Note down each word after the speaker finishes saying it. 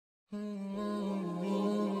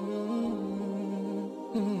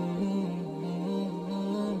Today,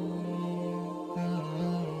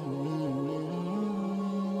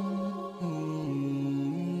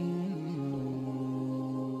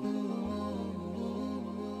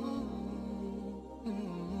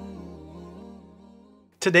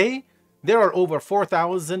 there are over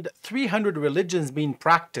 4,300 religions being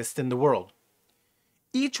practiced in the world.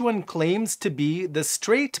 Each one claims to be the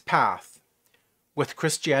straight path, with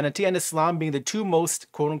Christianity and Islam being the two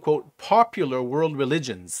most quote-unquote popular world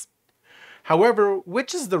religions. However,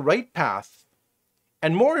 which is the right path?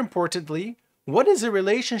 And more importantly, what is a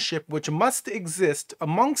relationship which must exist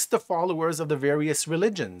amongst the followers of the various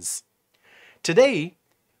religions? Today,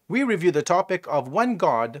 we review the topic of one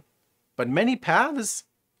God, but many paths,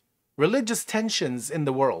 religious tensions in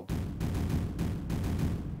the world.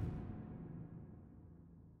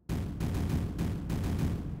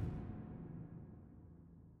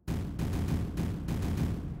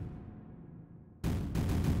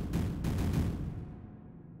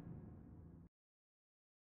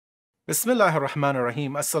 Bismillah ar-Rahman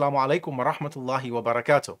ar-Rahim. Assalamu alaikum wa rahmatullahi wa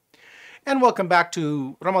barakatuh. And welcome back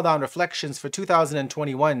to Ramadan Reflections for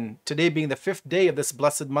 2021, today being the 5th day of this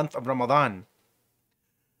blessed month of Ramadan.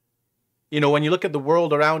 You know, when you look at the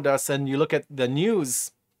world around us and you look at the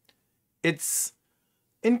news, it's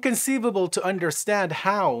inconceivable to understand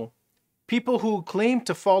how people who claim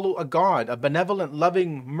to follow a God, a benevolent,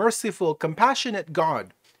 loving, merciful, compassionate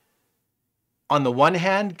God, on the one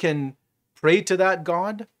hand can pray to that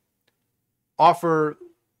God, offer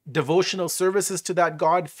devotional services to that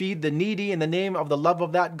God, feed the needy in the name of the love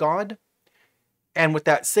of that God, and with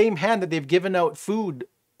that same hand that they've given out food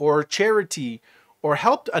or charity or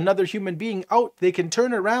helped another human being out, they can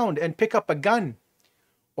turn around and pick up a gun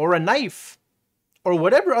or a knife or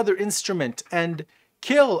whatever other instrument and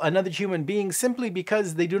kill another human being simply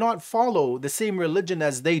because they do not follow the same religion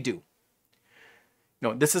as they do.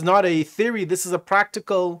 No, this is not a theory. This is a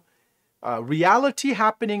practical reality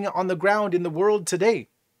happening on the ground in the world today.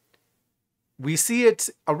 We see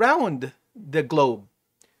it around the globe,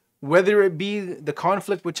 whether it be the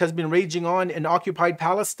conflict which has been raging on in occupied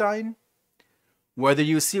Palestine, whether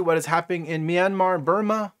you see what is happening in Myanmar,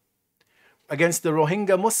 Burma, against the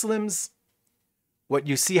Rohingya Muslims, what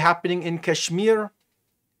you see happening in Kashmir,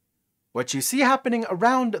 what you see happening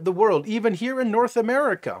around the world, even here in North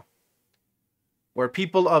America, where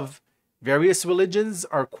people of various religions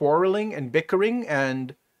are quarreling and bickering,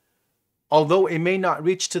 and although it may not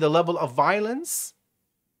reach to the level of violence,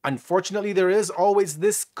 unfortunately there is always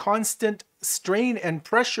this constant strain and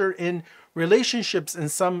pressure in relationships in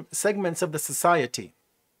some segments of the society.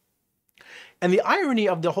 And the irony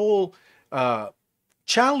of the whole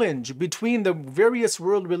challenge between the various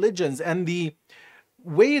world religions and the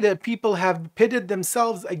way that people have pitted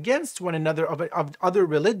themselves against one another of other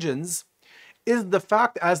religions is the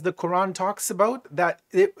fact, as the Quran talks about, that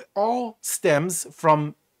it all stems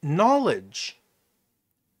from knowledge.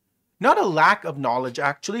 Not a lack of knowledge,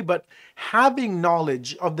 actually, but having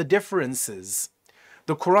knowledge of the differences.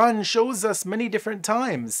 The Quran shows us many different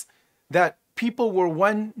times that people were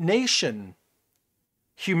one nation.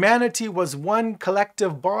 Humanity was one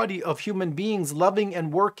collective body of human beings loving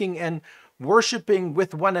and working and worshiping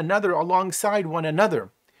with one another, alongside one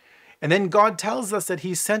another. And then God tells us that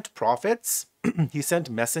He sent prophets, He sent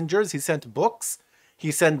messengers, He sent books,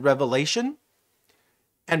 He sent revelation.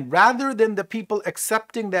 And rather than the people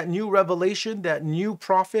accepting that new revelation, that new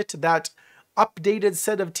prophet, that updated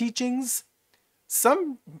set of teachings,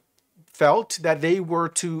 some felt that they were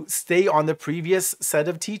to stay on the previous set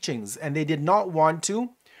of teachings, and they did not want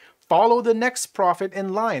to follow the next prophet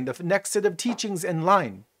in line, the next set of teachings in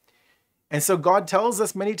line. And so God tells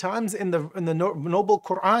us many times in the Noble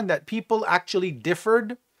Qur'an that people actually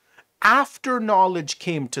differed after knowledge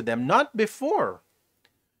came to them, not before.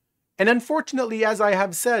 And unfortunately, as I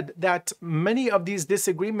have said, that many of these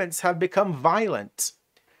disagreements have become violent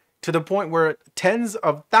to the point where tens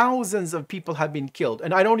of thousands of people have been killed.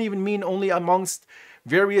 And I don't even mean only amongst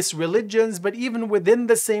various religions, but even within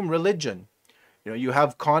the same religion. You know, you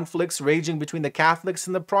have conflicts raging between the Catholics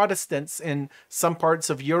and the Protestants in some parts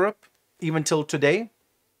of Europe, even till today.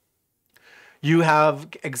 You have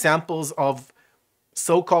examples of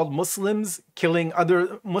so-called Muslims killing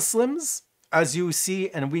other Muslims, as you see,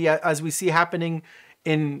 and as we see happening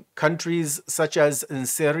in countries such as in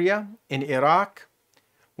Syria, in Iraq,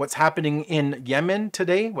 what's happening in Yemen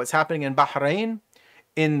today, what's happening in Bahrain,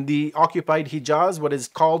 in the occupied Hijaz, what is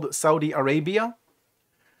called Saudi Arabia.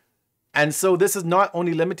 And so this is not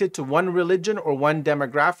only limited to one religion or one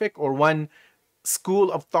demographic or one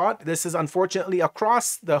school of thought. This is unfortunately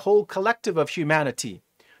across the whole collective of humanity,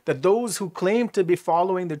 that those who claim to be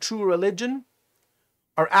following the true religion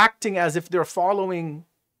are acting as if they're following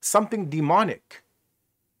something demonic.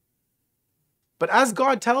 But as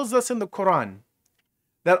God tells us in the Quran,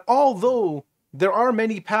 that although there are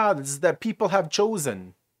many paths that people have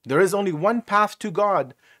chosen, there is only one path to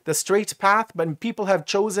God, the straight path, but people have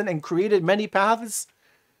chosen and created many paths,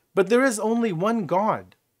 but there is only one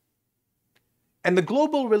God. And the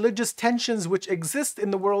global religious tensions which exist in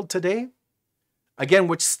the world today, again,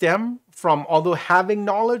 which stem from, although having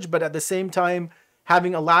knowledge, but at the same time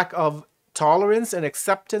having a lack of tolerance and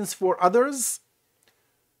acceptance for others,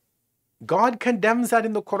 God condemns that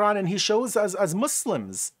in the Quran, and He shows us as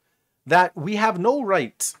Muslims that we have no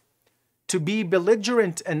right to be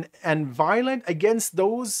belligerent and violent against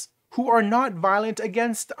those who are not violent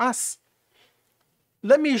against us.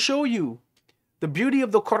 Let me show you the beauty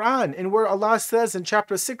of the Quran in where Allah says in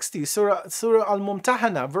chapter 60, Surah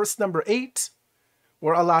Al-Mumtahana, verse number 8,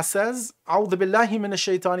 where Allah says, أعوذ بالله من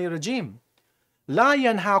الشيطان الرجيم لا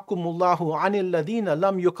ينهاكم الله عن الذين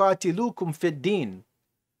لم يقاتلوكم في الدين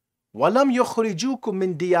وَلَمْ يُخْرِجُوكُمْ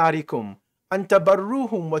مِنْ دِيَارِكُمْ أَنْ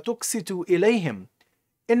تَبَرُّوهُمْ وَتُقْسِطُوا إِلَيْهِمْ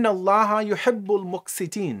إِنَّ اللَّهَ يُحِبُّ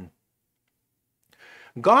الْمُقْسِطِينَ.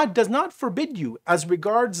 God does not forbid you as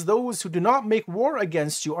regards those who do not make war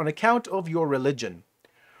against you on account of your religion,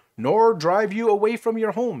 nor drive you away from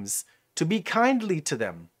your homes, to be kindly to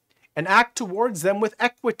them, and act towards them with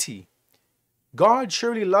equity. God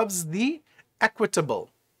surely loves the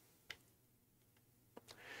equitable.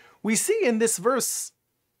 We see in this verse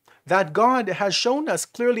that God has shown us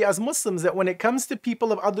clearly as Muslims that when it comes to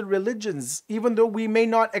people of other religions, even though we may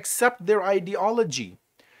not accept their ideology,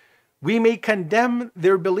 we may condemn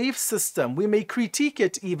their belief system, we may critique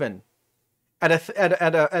it even at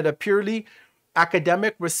a purely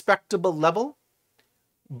academic, respectable level,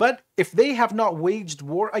 but if they have not waged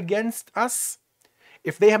war against us,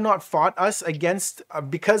 if they have not fought us against,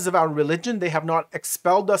 because of our religion, they have not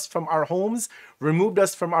expelled us from our homes, removed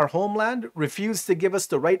us from our homeland, refused to give us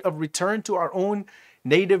the right of return to our own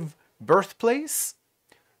native birthplace,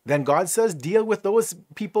 then God says, deal with those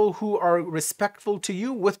people who are respectful to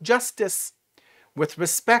you with justice, with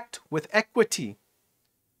respect, with equity,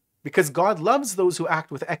 because God loves those who act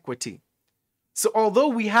with equity. So although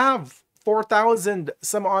we have 4,000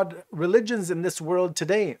 some odd religions in this world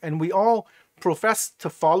today, and we all profess to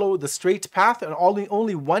follow the straight path, and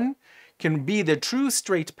only one can be the true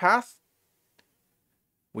straight path,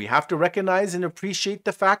 we have to recognize and appreciate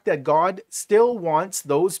the fact that God still wants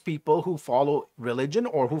those people who follow religion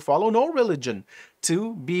or who follow no religion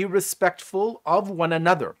to be respectful of one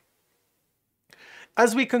another.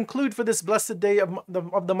 As we conclude for this blessed day of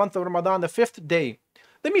the month of Ramadan, the 5th day,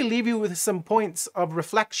 let me leave you with some points of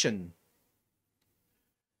reflection.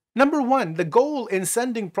 Number one, the goal in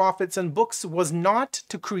sending prophets and books was not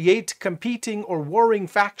to create competing or warring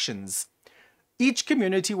factions. Each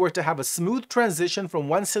community were to have a smooth transition from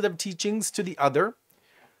one set of teachings to the other.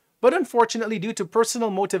 But unfortunately, due to personal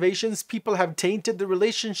motivations, people have tainted the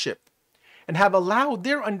relationship and have allowed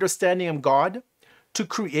their understanding of God to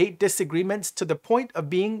create disagreements to the point of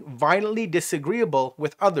being violently disagreeable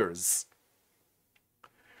with others.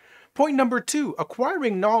 Point number two,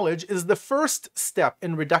 acquiring knowledge is the first step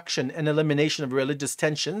in reduction and elimination of religious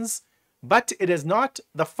tensions, but it is not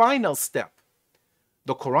the final step.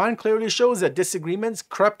 The Quran clearly shows that disagreements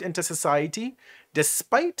crept into society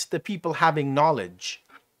despite the people having knowledge.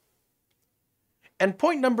 And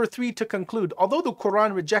point number three to conclude, although the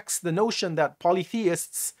Quran rejects the notion that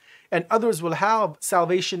polytheists and others will have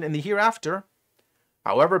salvation in the hereafter,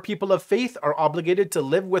 however, people of faith are obligated to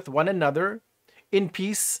live with one another in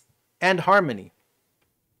peace and harmony.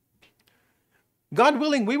 God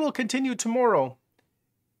willing, we will continue tomorrow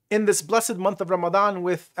in this blessed month of Ramadan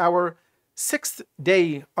with our 6th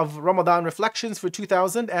day of Ramadan Reflections for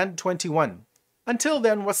 2021. Until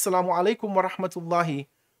then, wassalamu alaikum wa rahmatullahi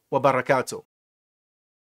wa barakatuh.